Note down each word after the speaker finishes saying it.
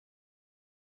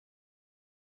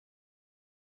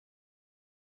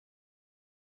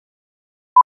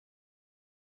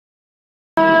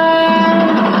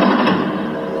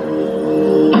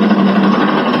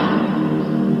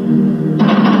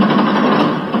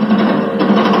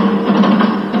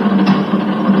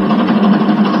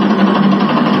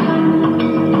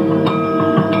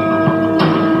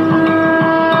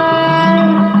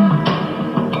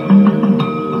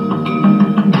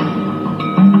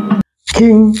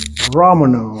King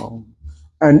Rama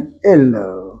and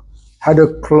Ella had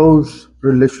a close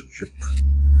relationship.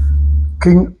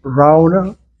 King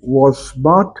Ravana was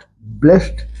smart,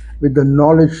 blessed with the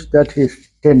knowledge that his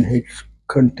 10 heads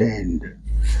contained.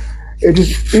 It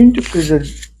is interpreted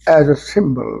as a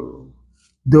symbol.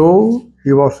 Though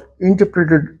he was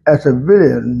interpreted as a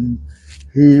villain,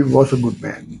 he was a good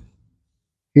man.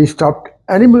 He stopped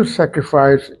animal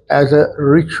sacrifice as a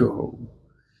ritual.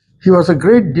 He was a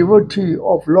great devotee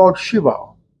of Lord Shiva.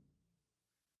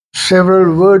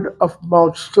 Several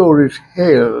word-of-mouth stories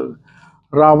hail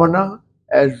Ravana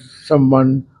as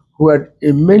someone who had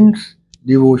immense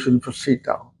devotion for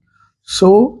Sita.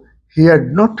 So he had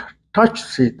not touched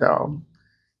Sita.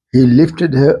 He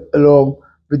lifted her along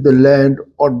with the land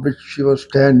on which she was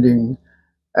standing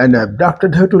and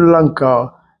abducted her to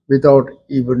Lanka without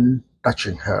even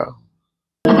touching her.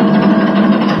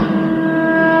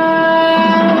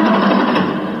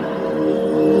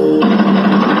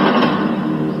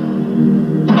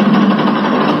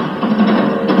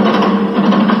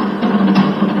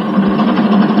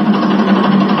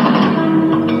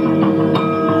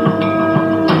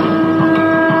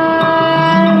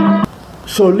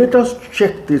 So let us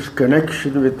check this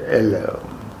connection with Ella,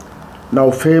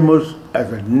 now famous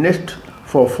as a nest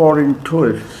for foreign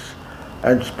tourists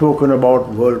and spoken about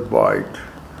worldwide.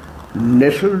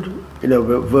 Nestled in a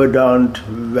verdant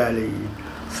valley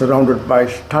surrounded by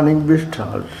stunning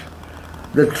vistas,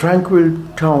 the tranquil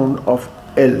town of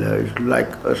Ella is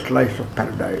like a slice of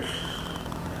paradise.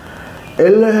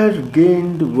 Ella has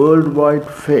gained worldwide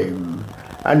fame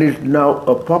and is now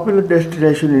a popular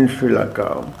destination in Sri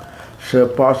Lanka,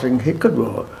 surpassing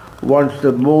Hikkaduwa, once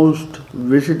the most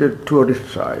visited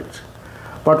tourist site.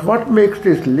 But what makes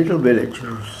this little village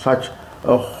such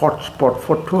a hot spot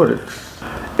for tourists?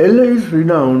 Ella is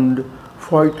renowned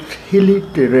for its hilly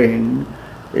terrain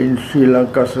in Sri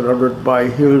Lanka, surrounded by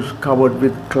hills covered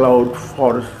with cloud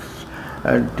forests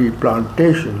and tea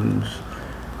plantations.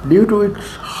 Due to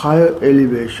its higher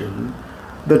elevation,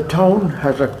 the town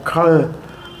has a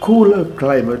cooler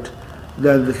climate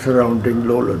than the surrounding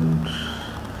lowlands.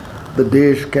 The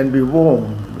days can be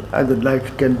warm and the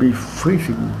nights can be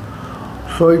freezing,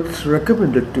 so it's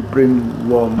recommended to bring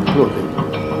warm clothing.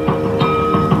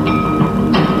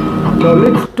 Now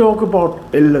let's talk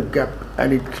about Ella Gap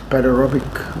and its panoramic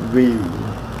view.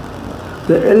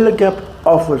 The Ella Gap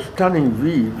offers stunning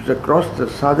views across the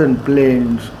southern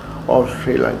plains of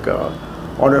Sri Lanka.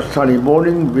 On a sunny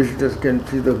morning, visitors can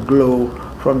see the glow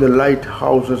from the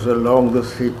lighthouses along the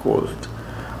sea coast.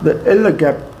 The Ella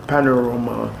Gap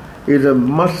panorama is a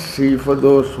must-see for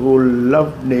those who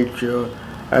love nature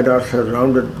and are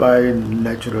surrounded by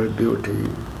natural beauty.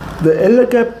 The Ella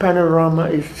Gap panorama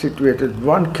is situated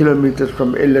 1 kilometer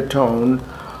from Ella town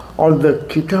on the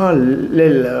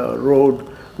Gunatillake road,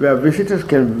 where visitors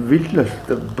can witness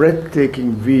the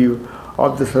breathtaking view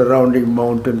of the surrounding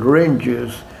mountain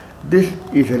ranges. This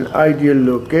is an ideal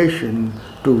location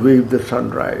to view the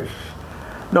sunrise.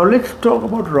 Now let's talk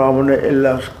about Ravana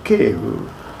Ella's cave.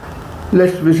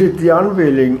 Let's visit the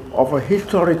unveiling of a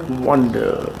historic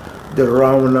wonder, the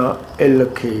Ravana Ella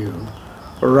cave.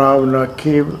 Ravana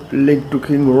cave, linked to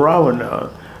King Ravana,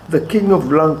 the king of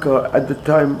Lanka at the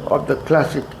time of the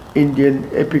classic Indian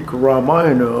epic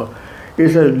Ramayana,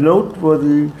 is a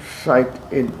noteworthy site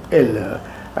in Ella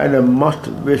and a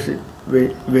must-visit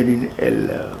when in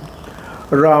Ella.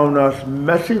 Ravana's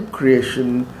massive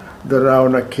creation, the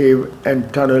Ravana cave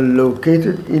and tunnel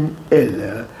located in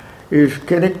Ella, is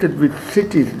connected with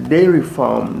cities, dairy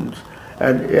farms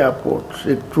and airports.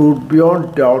 It proved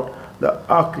beyond doubt the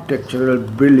architectural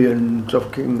brilliance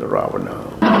of King Ravana.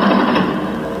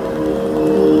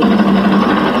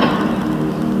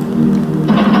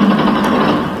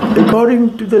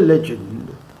 According to the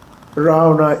legend,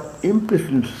 Ravana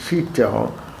imprisoned Sita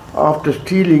after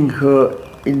stealing her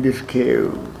in this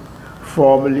cave.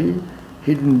 Formerly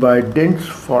hidden by dense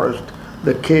forest,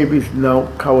 the cave is now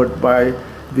covered by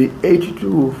the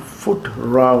 82-foot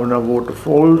Ravana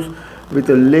waterfalls, with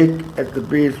a lake at the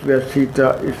base where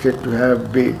Sita is said to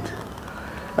have bathed.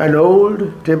 An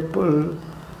old temple,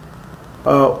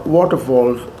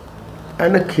 waterfalls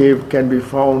and a cave can be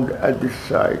found at this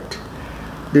site.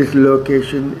 This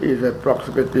location is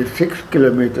approximately 6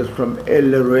 kilometers from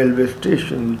Ella railway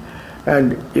station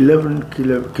and 11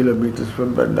 kilometers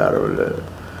from Bandara.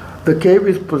 The cave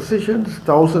is positioned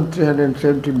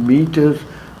 1,370 meters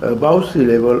above sea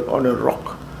level on a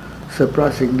rock.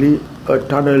 Surprisingly, a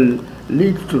tunnel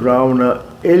leads to Ravana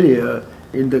area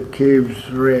in the cave's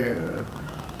rear.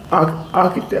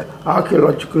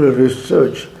 Archaeological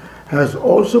research has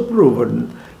also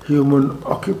proven human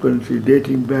occupancy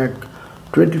dating back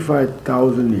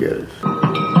 25,000 years.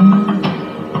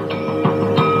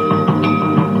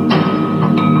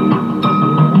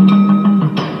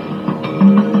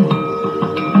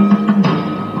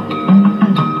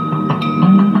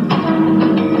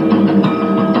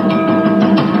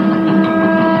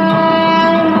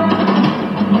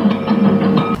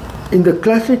 In the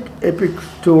classic epic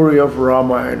story of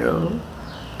Ramayana,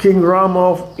 King Rama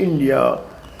of India,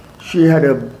 she had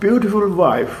a beautiful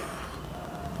wife,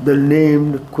 the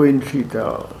named Queen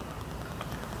Sita.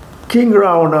 King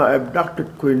Ravana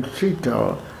abducted Queen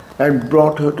Sita and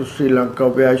brought her to Sri Lanka,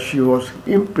 where she was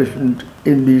imprisoned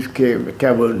in these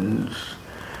caverns.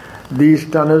 These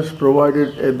tunnels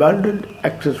provided abundant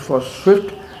access for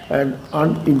swift and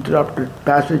uninterrupted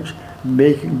passage,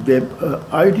 making them an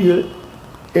ideal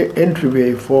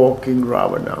entryway for King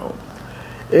Ravana.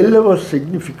 Ella was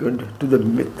significant to the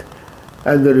myth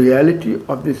and the reality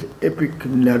of this epic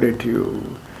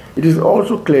narrative. It is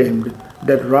also claimed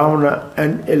that Ravana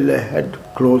and Ella had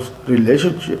close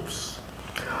relationships.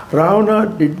 Ravana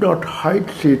did not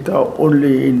hide Sita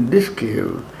only in this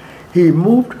cave. He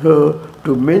moved her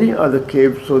to many other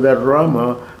caves so that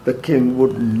Rama, the king,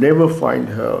 would never find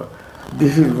her.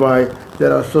 This is why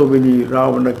there are so many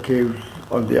Ravana caves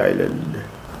on the island.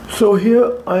 So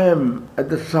here I am at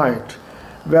the site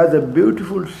where the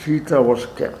beautiful Sita was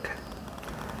kept.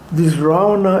 This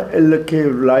Ravana Ella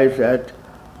cave lies at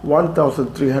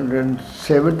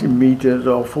 1,370 meters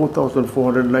or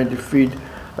 4,490 feet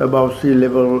above sea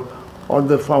level on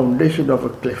the foundation of a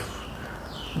cliff.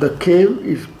 The cave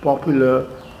is popular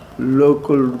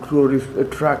local tourist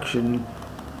attraction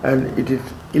and it is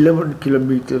 11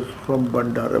 kilometers from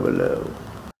Bandaravala.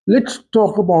 Let's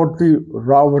talk about the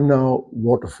Ravana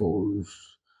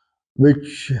waterfalls,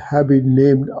 which have been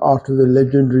named after the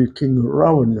legendary King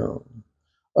Ravana,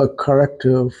 a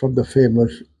character from the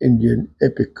famous Indian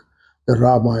epic, the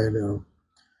Ramayana.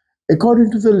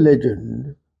 According to the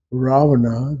legend,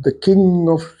 Ravana, the king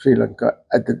of Sri Lanka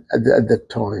at that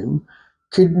time,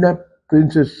 kidnapped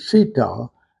Princess Sita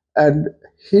and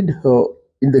hid her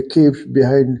in the caves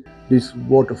behind this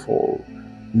waterfall,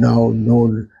 now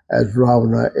known as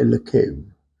Ravana Ella Cave.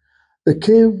 The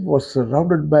cave was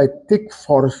surrounded by thick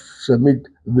forests amid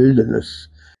wilderness.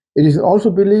 It is also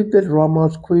believed that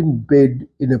Rama's queen bathed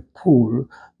in a pool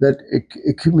that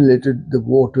accumulated the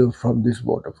water from this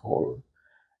waterfall.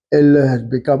 Ella has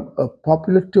become a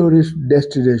popular tourist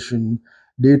destination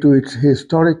due to its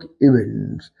historic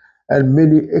events and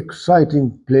many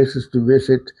exciting places to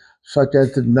visit, such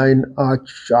as the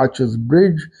Arches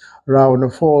Bridge, Ravana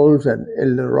Falls, and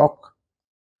Ella Rock.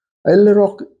 Ella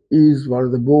Rock is one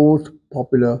of the most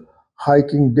popular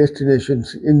hiking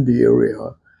destinations in the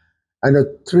area, and a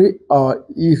 3-hour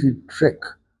easy trek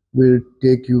will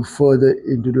take you further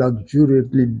into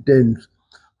luxuriantly dense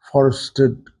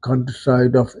forested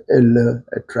countryside of Ella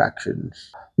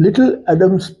attractions. Little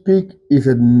Adams Peak is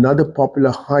another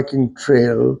popular hiking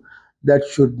trail that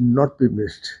should not be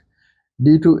missed.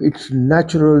 Due to its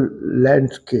natural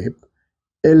landscape,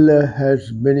 Ella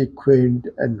has many quaint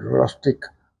and rustic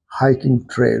hiking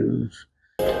trails.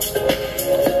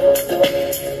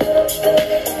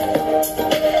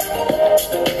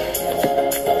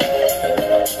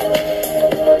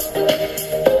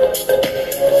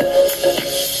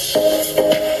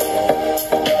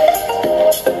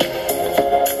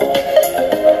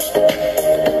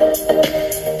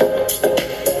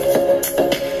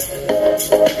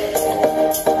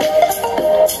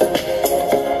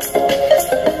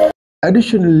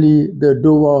 Additionally, the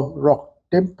Dova Rock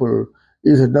Temple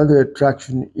is another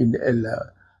attraction in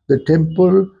Ella. The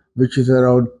temple, which is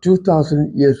around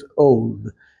 2,000 years old,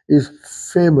 is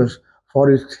famous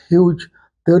for its huge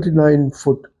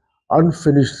 39-foot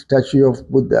unfinished statue of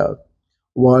Buddha,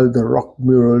 while the rock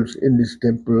murals in this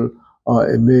temple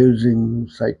are amazing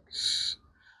sights.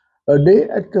 A day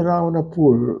at the Ravana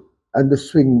pool and the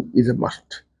swing is a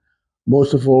must.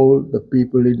 Most of all, the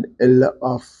people in Ella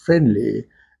are friendly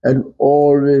and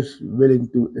always willing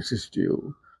to assist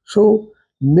you. So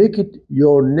make it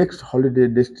your next holiday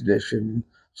destination.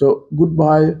 So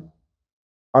goodbye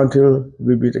until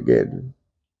we meet again.